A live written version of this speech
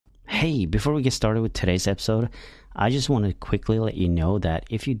Hey, before we get started with today's episode, I just want to quickly let you know that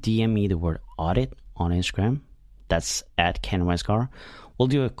if you DM me the word audit on Instagram, that's at Ken Westgaard, we'll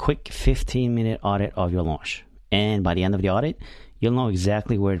do a quick 15-minute audit of your launch. And by the end of the audit, you'll know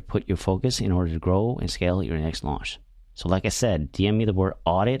exactly where to put your focus in order to grow and scale your next launch. So like I said, DM me the word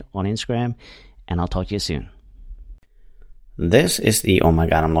audit on Instagram, and I'll talk to you soon. This is the Oh My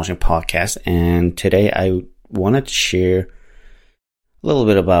God, I'm Launching podcast, and today I wanted to share a little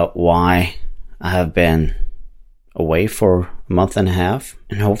bit about why I have been away for a month and a half,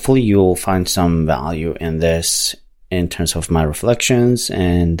 and hopefully you'll find some value in this in terms of my reflections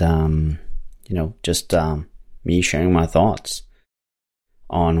and, just me sharing my thoughts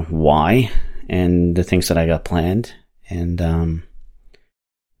on why and the things that I got planned and, the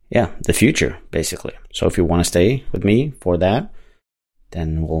future, basically. So if you want to stay with me for that,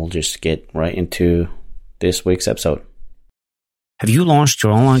 then we'll just get right into this week's episode. Have you launched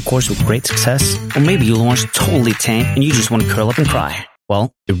your online course with great success? Or maybe you launched totally tanked and you just want to curl up and cry?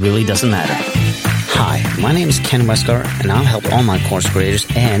 Well, it really doesn't matter. Hi, my name is Ken Westgaard, and I'll help online course creators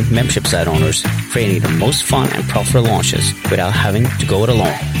and membership site owners creating the most fun and profitable launches without having to go it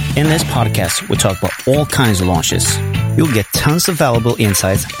alone. In this podcast, we talk about all kinds of launches. You'll get tons of valuable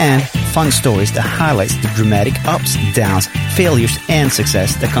insights and fun stories that highlights the dramatic ups, downs, failures, and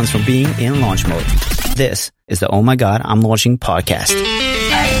success that comes from being in launch mode. This is the Oh My God, I'm Launching podcast.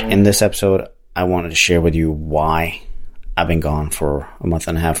 In this episode, I wanted to share with you why I've been gone for a month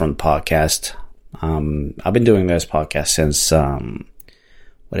and a half from the podcast. I've been doing this podcast since,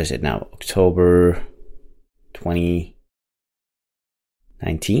 October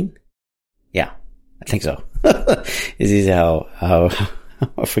 2019? Yeah, I think so. It's easy how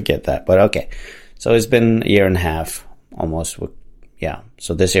I forget that, but okay. So it's been a year and a half, almost. Yeah,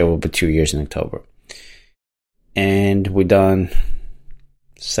 so this year will be 2 years in October. And we've done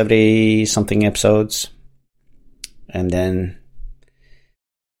 70-something episodes. And then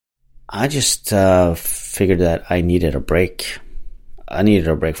I just figured that I needed a break. I needed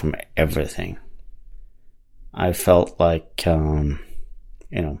a break from everything. I felt like,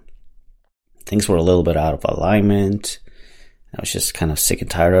 things were a little bit out of alignment. I was just kind of sick and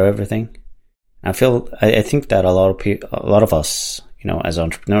tired of everything. I think that a lot of us, as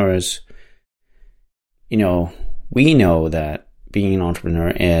entrepreneurs, we know that being an entrepreneur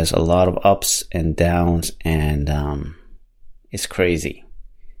is a lot of ups and downs, and it's crazy.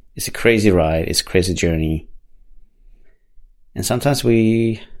 It's a crazy ride. It's a crazy journey. And sometimes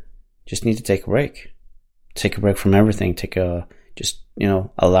we just need to take a break. Take a break from everything.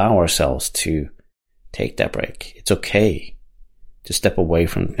 Allow ourselves to take that break. It's okay to step away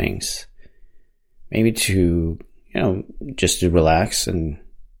from things. Maybe to, just to relax and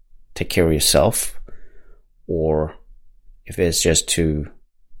take care of yourself. Or if it's just to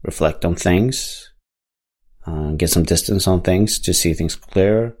reflect on things, get some distance on things, to see things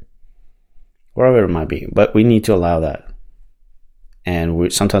clearer, wherever it might be. But we need to allow that.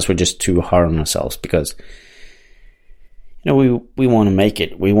 And sometimes we're just too hard on ourselves because, we want to make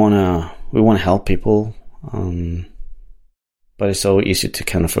it. We want to help people. But it's so easy to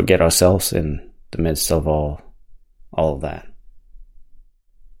kind of forget ourselves in the midst of all of that.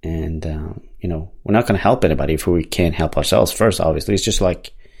 And, we're not going to help anybody if we can't help ourselves first, obviously. It's just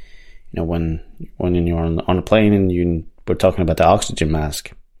like, when you're on a plane and we're talking about the oxygen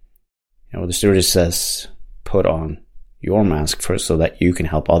mask. The stewardess says, put on your mask first so that you can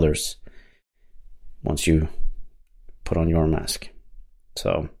help others once you put on your mask.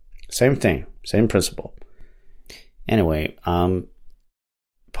 So, same thing, same principle. Anyway,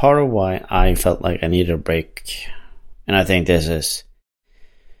 part of why I felt like I needed a break, and I think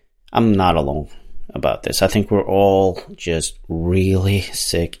I'm not alone about this. I think we're all just really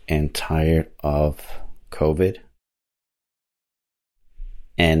sick and tired of COVID.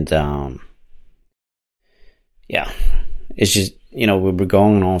 And, it's just, we've been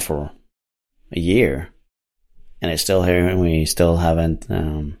going on for a year and it's still here and we still haven't,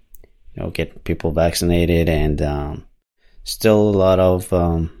 get people vaccinated and, still a lot of,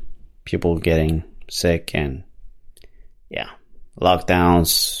 people getting sick and,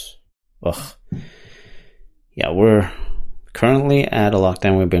 lockdowns. Ugh. Yeah, we're currently at a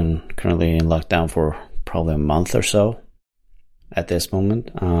lockdown. We've been currently in lockdown for probably a month or so at this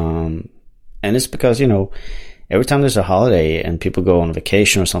moment. And it's because, every time there's a holiday and people go on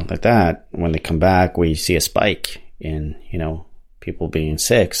vacation or something like that, when they come back, we see a spike in, people being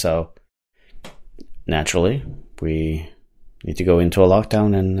sick. So naturally, we need to go into a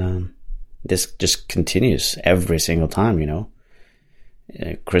lockdown and this just continues every single time,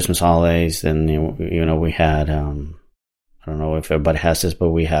 Christmas holidays, then, we had I don't know if everybody has this, but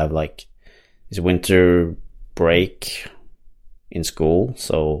we have like this winter break in school.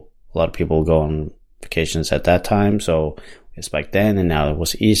 So a lot of people go on vacations at that time. So it's back then, and now it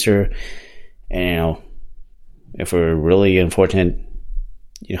was Easter. And, if we're really unfortunate,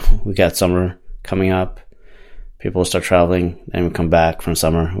 we got summer coming up. People start traveling, then we come back from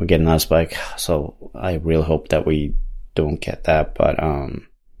summer, we get another spike. So I really hope that we don't get that. But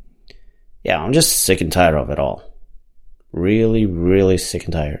yeah, I'm just sick and tired of it all. Really, really sick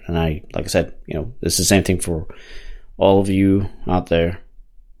and tired. And like I said, this is the same thing for all of you out there.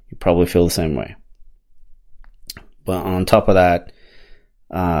 You probably feel the same way. But on top of that,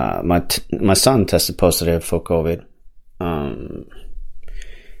 my son tested positive for COVID. And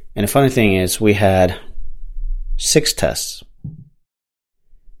the funny thing is, we had 6 tests,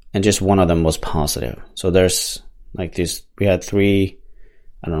 and just one of them was positive. So there's like this. We had 3.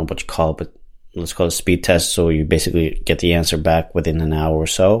 I don't know what you call it, but let's call it speed tests. So you basically get the answer back within an hour or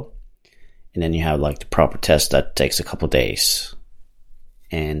so, and then you have like the proper test that takes a couple of days.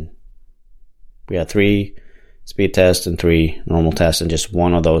 And we had 3 speed tests and 3 normal tests, and just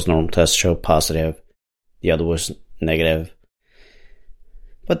one of those normal tests showed positive. The other was negative.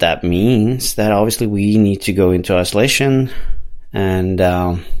 But that means that obviously we need to go into isolation, and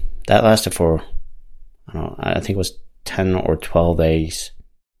that lasted for, I think it was 10 or 12 days.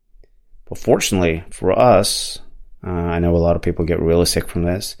 But fortunately for us, I know a lot of people get really sick from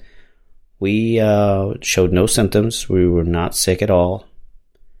this. We showed no symptoms. We were not sick at all.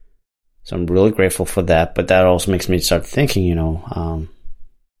 So I'm really grateful for that. But that also makes me start thinking,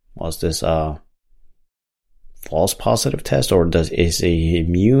 was this false positive test, or is he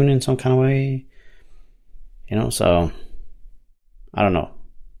immune in some kind of way? So I don't know.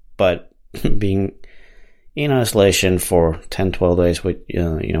 But being in isolation for 10, 12 days with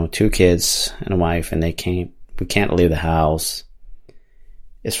 2 kids and a wife, and we can't leave the house,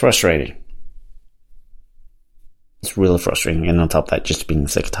 it's frustrating. It's really frustrating. And on top of that, just being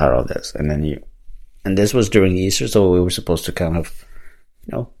sick and tired of this. And this was during Easter, so we were supposed to kind of,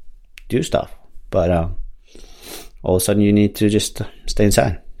 do stuff. But all of a sudden you need to just stay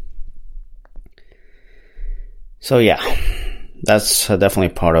inside. So yeah, that's definitely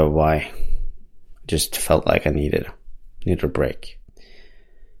part of why I just felt like I needed a break.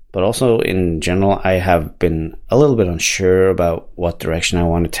 But also in general, I have been a little bit unsure about what direction I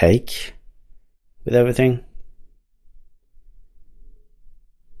want to take with everything.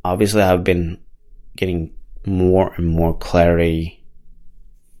 Obviously, I've been getting more and more clarity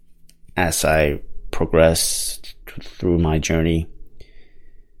as I progress through my journey.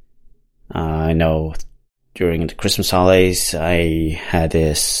 I know during the Christmas holidays, I had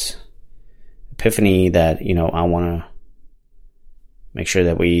this epiphany that, I want to make sure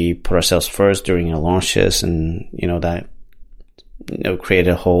that we put ourselves first during our launches, and, that, create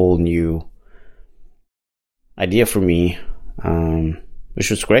a whole new idea for me, which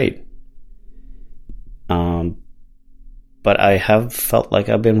was great. But I have felt like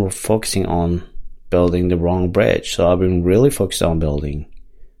I've been focusing on building the wrong bridge. So I've been really focused on building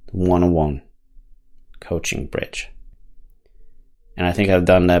the one-on-one coaching bridge. And I think I've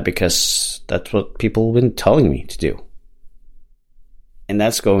done that because that's what people have been telling me to do. And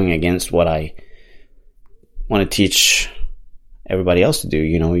that's going against what I want to teach everybody else to do.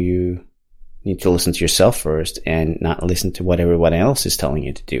 You need to listen to yourself first and not listen to what everyone else is telling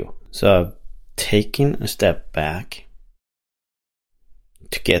you to do. So I've taken a step back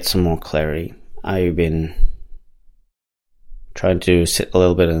to get some more clarity. I've been trying to sit a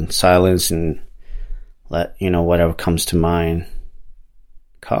little bit in silence and let, whatever comes to mind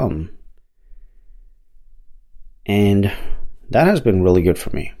come. And that has been really good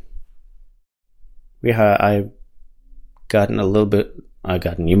for me. I've gotten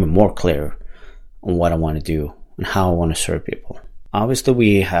even more clear on what I want to do and how I want to serve people. Obviously,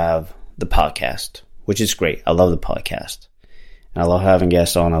 we have the podcast, which is great. I love the podcast. And I love having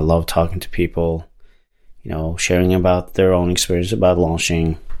guests on. I love talking to people, sharing about their own experience about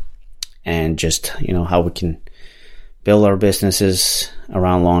launching, and just, how we can build our businesses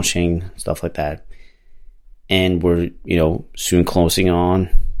around launching, stuff like that. And we're, soon closing on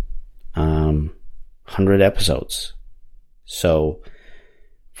 100 episodes. So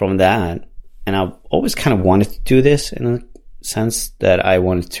from that, and I've always kind of wanted to do this in a sense that I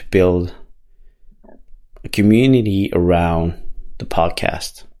wanted to build a community around the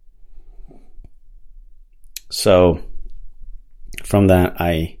podcast. So from that,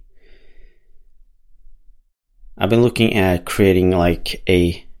 I've been looking at creating like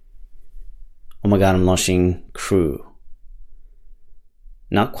a "Oh my God, I'm launching" crew.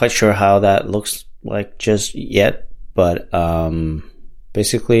 Not quite sure how that looks like just yet, But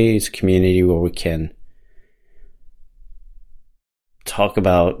basically, it's a community where we can talk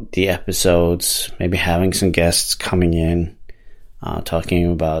about the episodes, maybe having some guests coming in,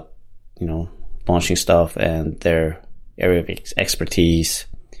 talking about, launching stuff and their area of expertise,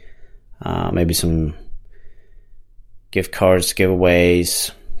 maybe some gift cards,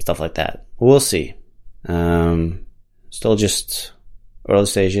 giveaways, stuff like that. We'll see. Still just early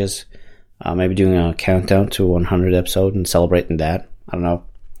stages. Maybe doing a countdown to 100 episode and celebrating that. I don't know.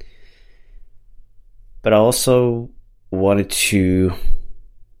 But I also I've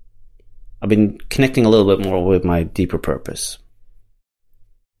been connecting a little bit more with my deeper purpose.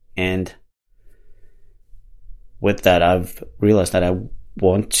 And with that, I've realized that I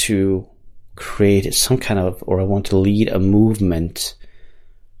want to create I want to lead a movement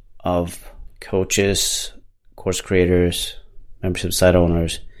of coaches, course creators, membership site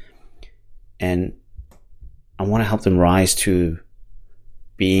owners, and I want to help them rise to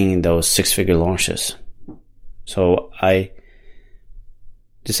being in those six-figure launches. So I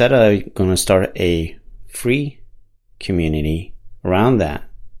decided I'm going to start a free community around that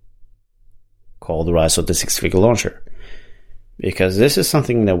called the Rise of the Six-Figure Launcher, because this is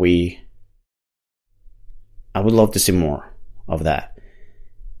something that I would love to see more of that.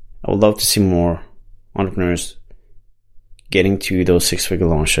 I would love to see more entrepreneurs getting to those six-figure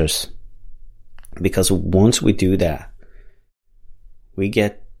launches, because once we do that, we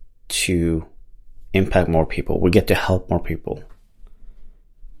get to impact more people. We get to help more people.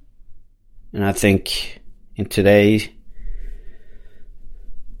 And I think in today's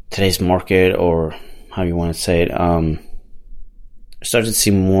market, or how you want to say it, I started to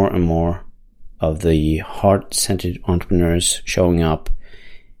see more and more of the heart-centered entrepreneurs showing up,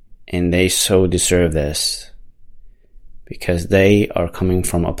 and they so deserve this because they are coming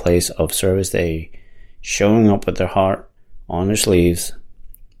from a place of service. They showing up with their heart on their sleeves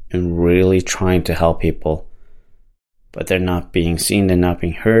and really trying to help people, but they're not being seen, they're not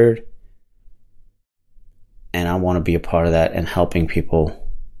being heard. And I want to be a part of that and helping people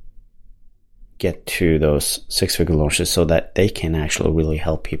get to those six-figure launches so that they can actually really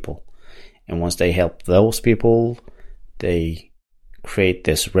help people. And once they help those people, they create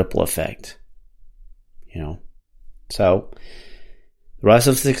this ripple effect, So, Rise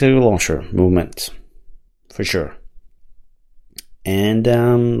of the Six-Figure Launcher movement, for sure. And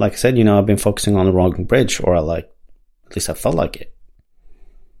like I said, I've been focusing on the wrong bridge, or at least I felt like it.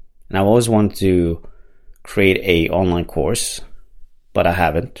 And I've always wanted to create a online course, but I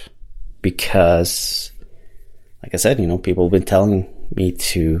haven't, because, like I said, people have been telling me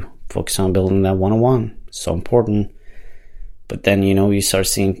to focus on building that one-on-one. So important. But then, you start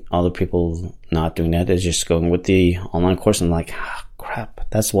seeing other people not doing that. They're just going with the online course, and like, crap,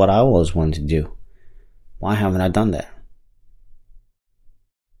 that's what I always wanted to do. Why haven't I done that?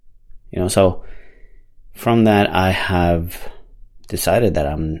 So from that, I have decided that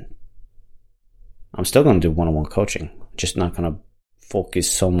I'm still going to do one-on-one coaching. Just not going to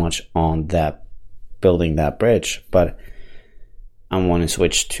focus so much on that, building that bridge, but I want to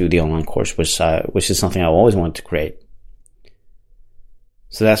switch to the online course, which is something I always wanted to create.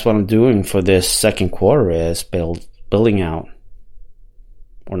 So that's what I'm doing for this second quarter, is building out,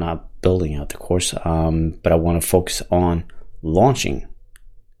 or not building out the course, but I want to focus on launching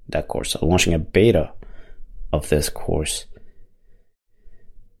that course, launching a beta of this course.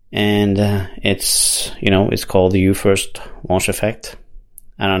 And it's called the You First Launch Effect.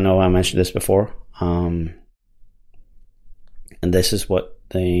 I don't know, I mentioned this before. And this is what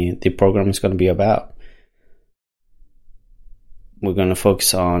the program is going to be about. We're going to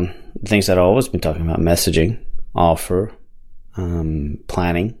focus on things that I've always been talking about: messaging, offer,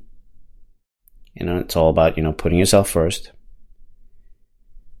 planning. It's all about, putting yourself first.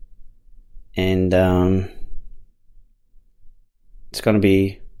 And it's going to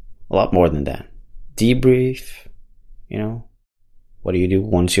be a lot more than that. Debrief, what do you do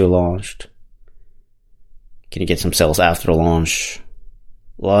once you're launched? Can you get some sales after the launch?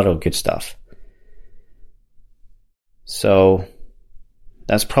 A lot of good stuff. So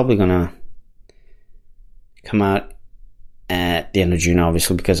that's probably going to come out at the end of June,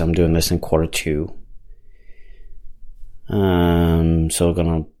 obviously, because I'm doing this in quarter 2. So we're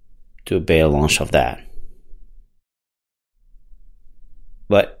going to do a beta launch of that.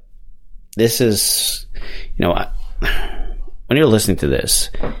 But this is, when you're listening to this,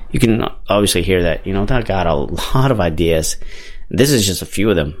 you can obviously hear that, I got a lot of ideas. This is just a few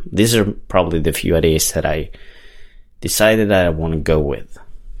of them. These are probably the few ideas that I decided that I want to go with.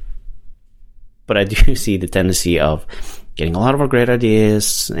 But I do see the tendency of getting a lot of our great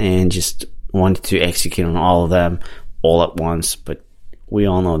ideas and just wanted to execute on all of them all at once, but we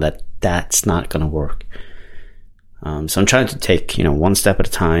all know that that's not going to work. So I'm trying to take, one step at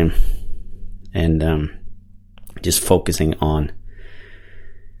a time, and just focusing on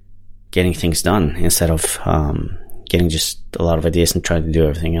getting things done instead of getting just a lot of ideas and trying to do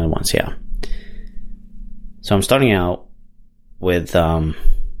everything at once. Yeah. So I'm starting out with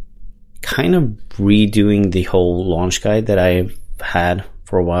kind of redoing the whole launch guide that I've had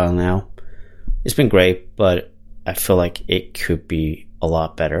for a while now. It's been great, but I feel like it could be a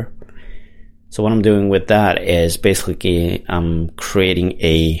lot better. So what I'm doing with that is basically I'm creating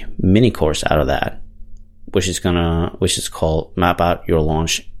a mini course out of that, which is called Map Out Your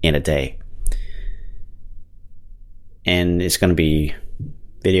Launch in a Day. And it's going to be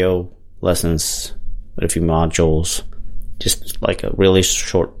video lessons with a few modules, just like a really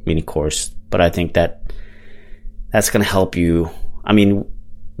short mini course. But I think that's going to help you. I mean,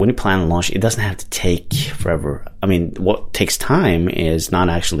 when you plan a launch, it doesn't have to take forever. I mean, what takes time is not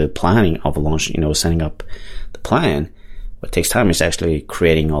actually the planning of a launch, setting up the plan. What takes time is actually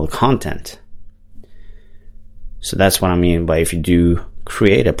creating all the content. So that's what I mean by if you do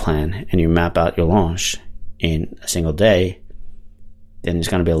create a plan and you map out your launch in a single day, then it's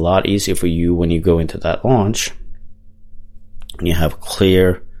going to be a lot easier for you when you go into that launch and you have a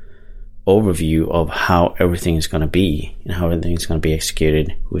clear overview of how everything is going to be and how everything is going to be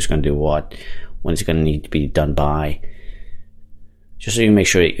executed, who's going to do what, when it's going to need to be done by, just so you make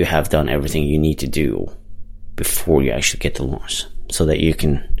sure that you have done everything you need to do before you actually get to launch, so that you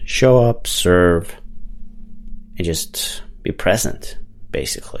can show up, serve, and just be present,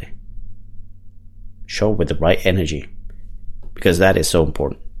 basically. Show up with the right energy, because that is so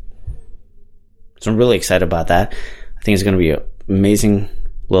important. So I'm really excited about that. I think it's going to be an amazing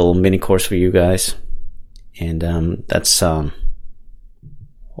little mini course for you guys, and that's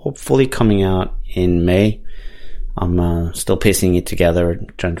hopefully coming out in May. I'm still piecing it together,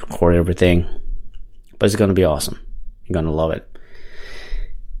 trying to record everything, but it's going to be awesome. You're going to love it.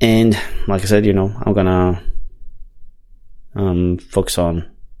 And like I said, I'm going to focus on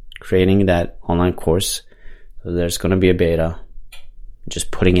creating that online course. So there's going to be a beta,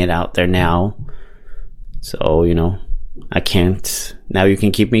 just putting it out there now. So, I can't. Now you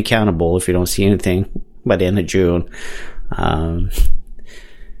can keep me accountable if you don't see anything by the end of June. But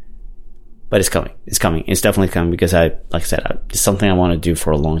it's coming. It's coming. It's definitely coming, because it's something I want to do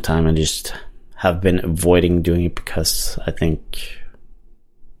for a long time, and just have been avoiding doing it because I think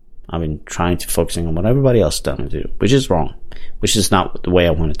I've been trying to focusing on what everybody else does do, which is wrong, which is not the way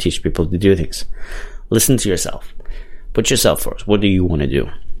I want to teach people to do things. Listen to yourself. Put yourself first. What do you want to do?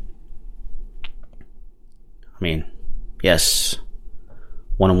 I mean, yes,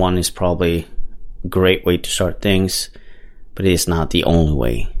 one-on-one is probably a great way to start things, but it is not the only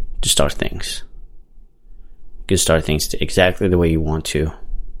way to start things. You can start things exactly the way you want to,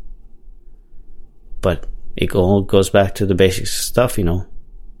 but it all goes back to the basic stuff, the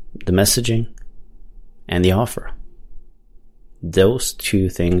messaging and the offer. Those two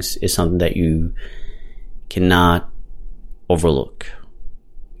things is something that you cannot overlook.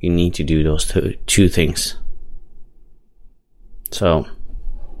 You need to do those two things. So,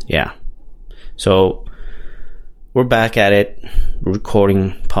 yeah. So, we're back at it,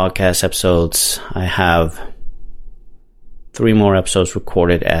 recording podcast episodes. I have 3 more episodes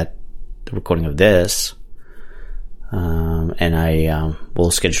recorded at the recording of this. And I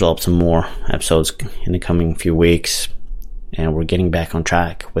will schedule up some more episodes in the coming few weeks. And we're getting back on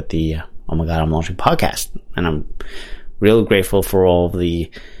track with the Oh My God, I'm Launching podcast. And I'm really grateful for all of the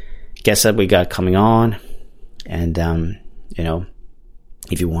guests that we got coming on. And,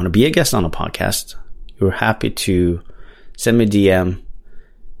 if you want to be a guest on a podcast, you're happy to send me a DM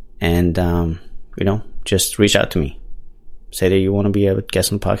and, just reach out to me. Say that you want to be a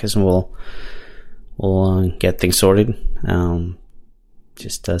guest on the podcast, and we'll get things sorted.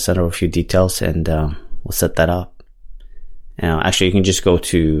 Just send over a few details, and we'll set that up. Actually, you can just go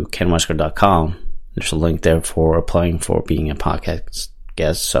to kenwestgaard.com. There's a link there for applying for being a podcast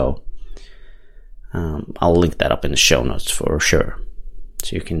guest. So I'll link that up in the show notes for sure.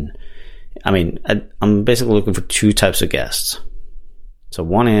 So you can, I'm basically looking for 2 types of guests. So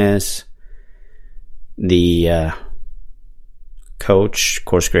one is the coach,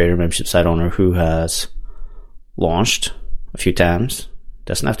 course creator, membership site owner who has launched a few times.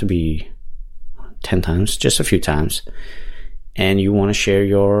 Doesn't have to be 10 times, just a few times. And you want to share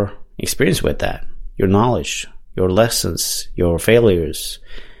your experience with that, your knowledge, your lessons, your failures,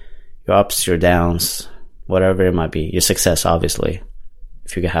 your ups, your downs, whatever it might be, your success, obviously.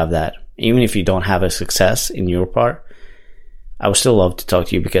 If you can have that, even if you don't have a success in your part, I would still love to talk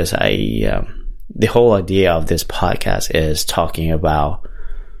to you, because the whole idea of this podcast is talking about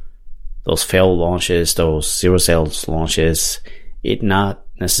those failed launches, those zero sales launches. It not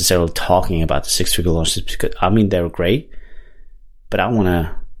necessarily talking about the 6-figure launches, because I mean, they're great, but I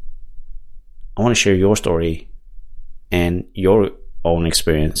want to share your story and your own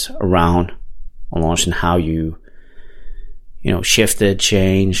experience around a launch, and how you shifted,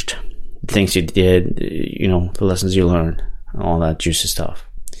 changed, the things you did, the lessons you learned, and all that juicy stuff.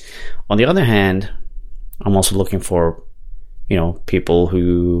 On the other hand, I'm also looking for, people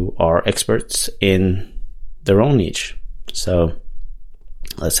who are experts in their own niche. So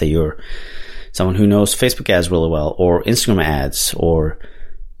let's say you're someone who knows Facebook ads really well, or Instagram ads, or,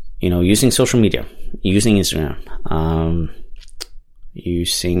 using social media, using Instagram,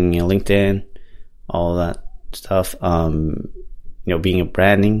 using LinkedIn, all that stuff, being a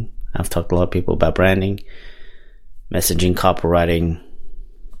branding. I've talked to a lot of people about branding, messaging, copywriting,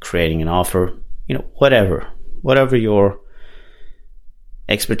 creating an offer, whatever your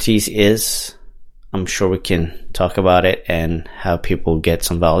expertise is. I'm sure we can talk about it and have people get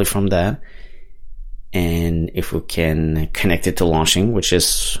some value from that. And if we can connect it to launching, which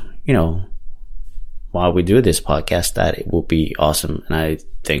is, why we do this podcast, that it will be awesome. And I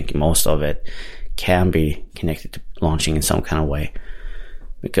think most of it can be connected to launching in some kind of way.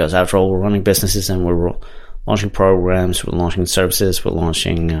 Because after all, we're running businesses, and we're launching programs, we're launching services, we're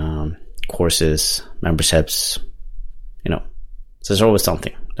launching courses, memberships, So there's always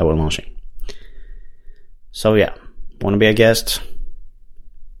something that we're launching. So yeah, want to be a guest?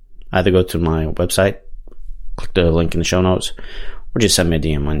 Either go to my website, click the link in the show notes, or just send me a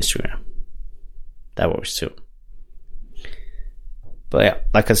DM on Instagram. That works too. But yeah,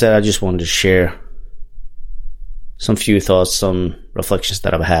 like I said, I just wanted to share some few thoughts, some reflections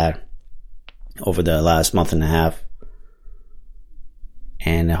that I've had over the last month and a half.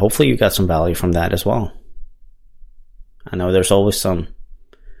 And hopefully you got some value from that as well. I know there's always some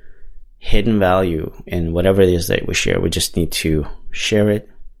hidden value in whatever it is that we share. We just need to share it.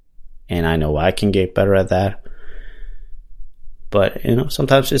 And I know I can get better at that. But,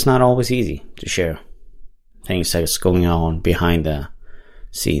 sometimes it's not always easy to share things that's going on behind the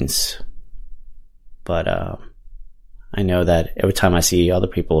scenes. But I know that every time I see other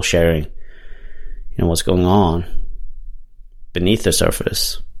people sharing, what's going on beneath the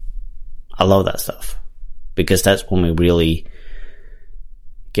surface, I love that stuff. Because that's when we really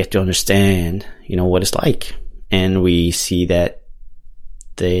get to understand, what it's like. And we see that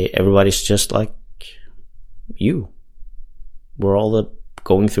everybody's just like you. We're all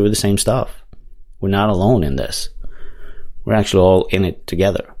going through the same stuff. We're not alone in this. We're actually all in it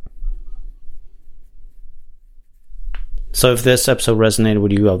together. So if this episode resonated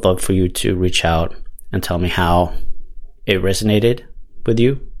with you, I'd love for you to reach out and tell me how it resonated with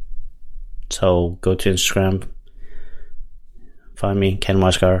you. So go to Instagram, find me, Ken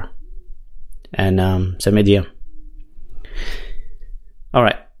Westgaard, and send me a DM. All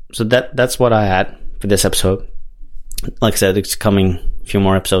right, so that's what I had for this episode. Like I said, it's coming a few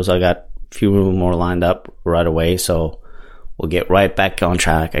more episodes. I got a few more lined up right away, so we'll get right back on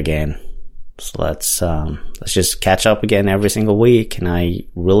track again. So let's just catch up again every single week, and I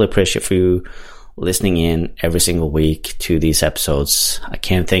really appreciate for you listening in every single week to these episodes. I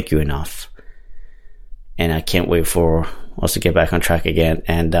can't thank you enough. And I can't wait for us to get back on track again.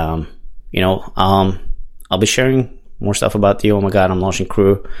 And, I'll be sharing more stuff about the Oh My God, I'm Launching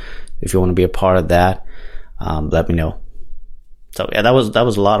crew. If you want to be a part of that, let me know. So yeah, that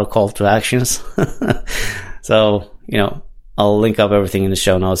was a lot of call to actions. So, I'll link up everything in the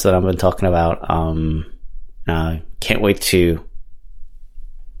show notes that I've been talking about. Can't wait to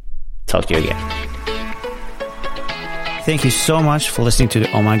talk to you again. Thank you so much for listening to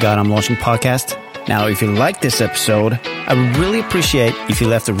the Oh My God, I'm Launching podcast. Now, if you like this episode, I would really appreciate if you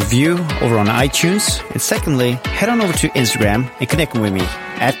left a review over on iTunes. And secondly, head on over to Instagram and connect with me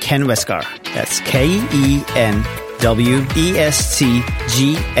at Ken Westgaard. That's KenWestgaard.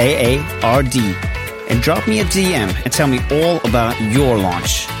 And drop me a DM and tell me all about your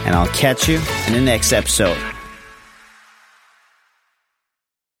launch. And I'll catch you in the next episode.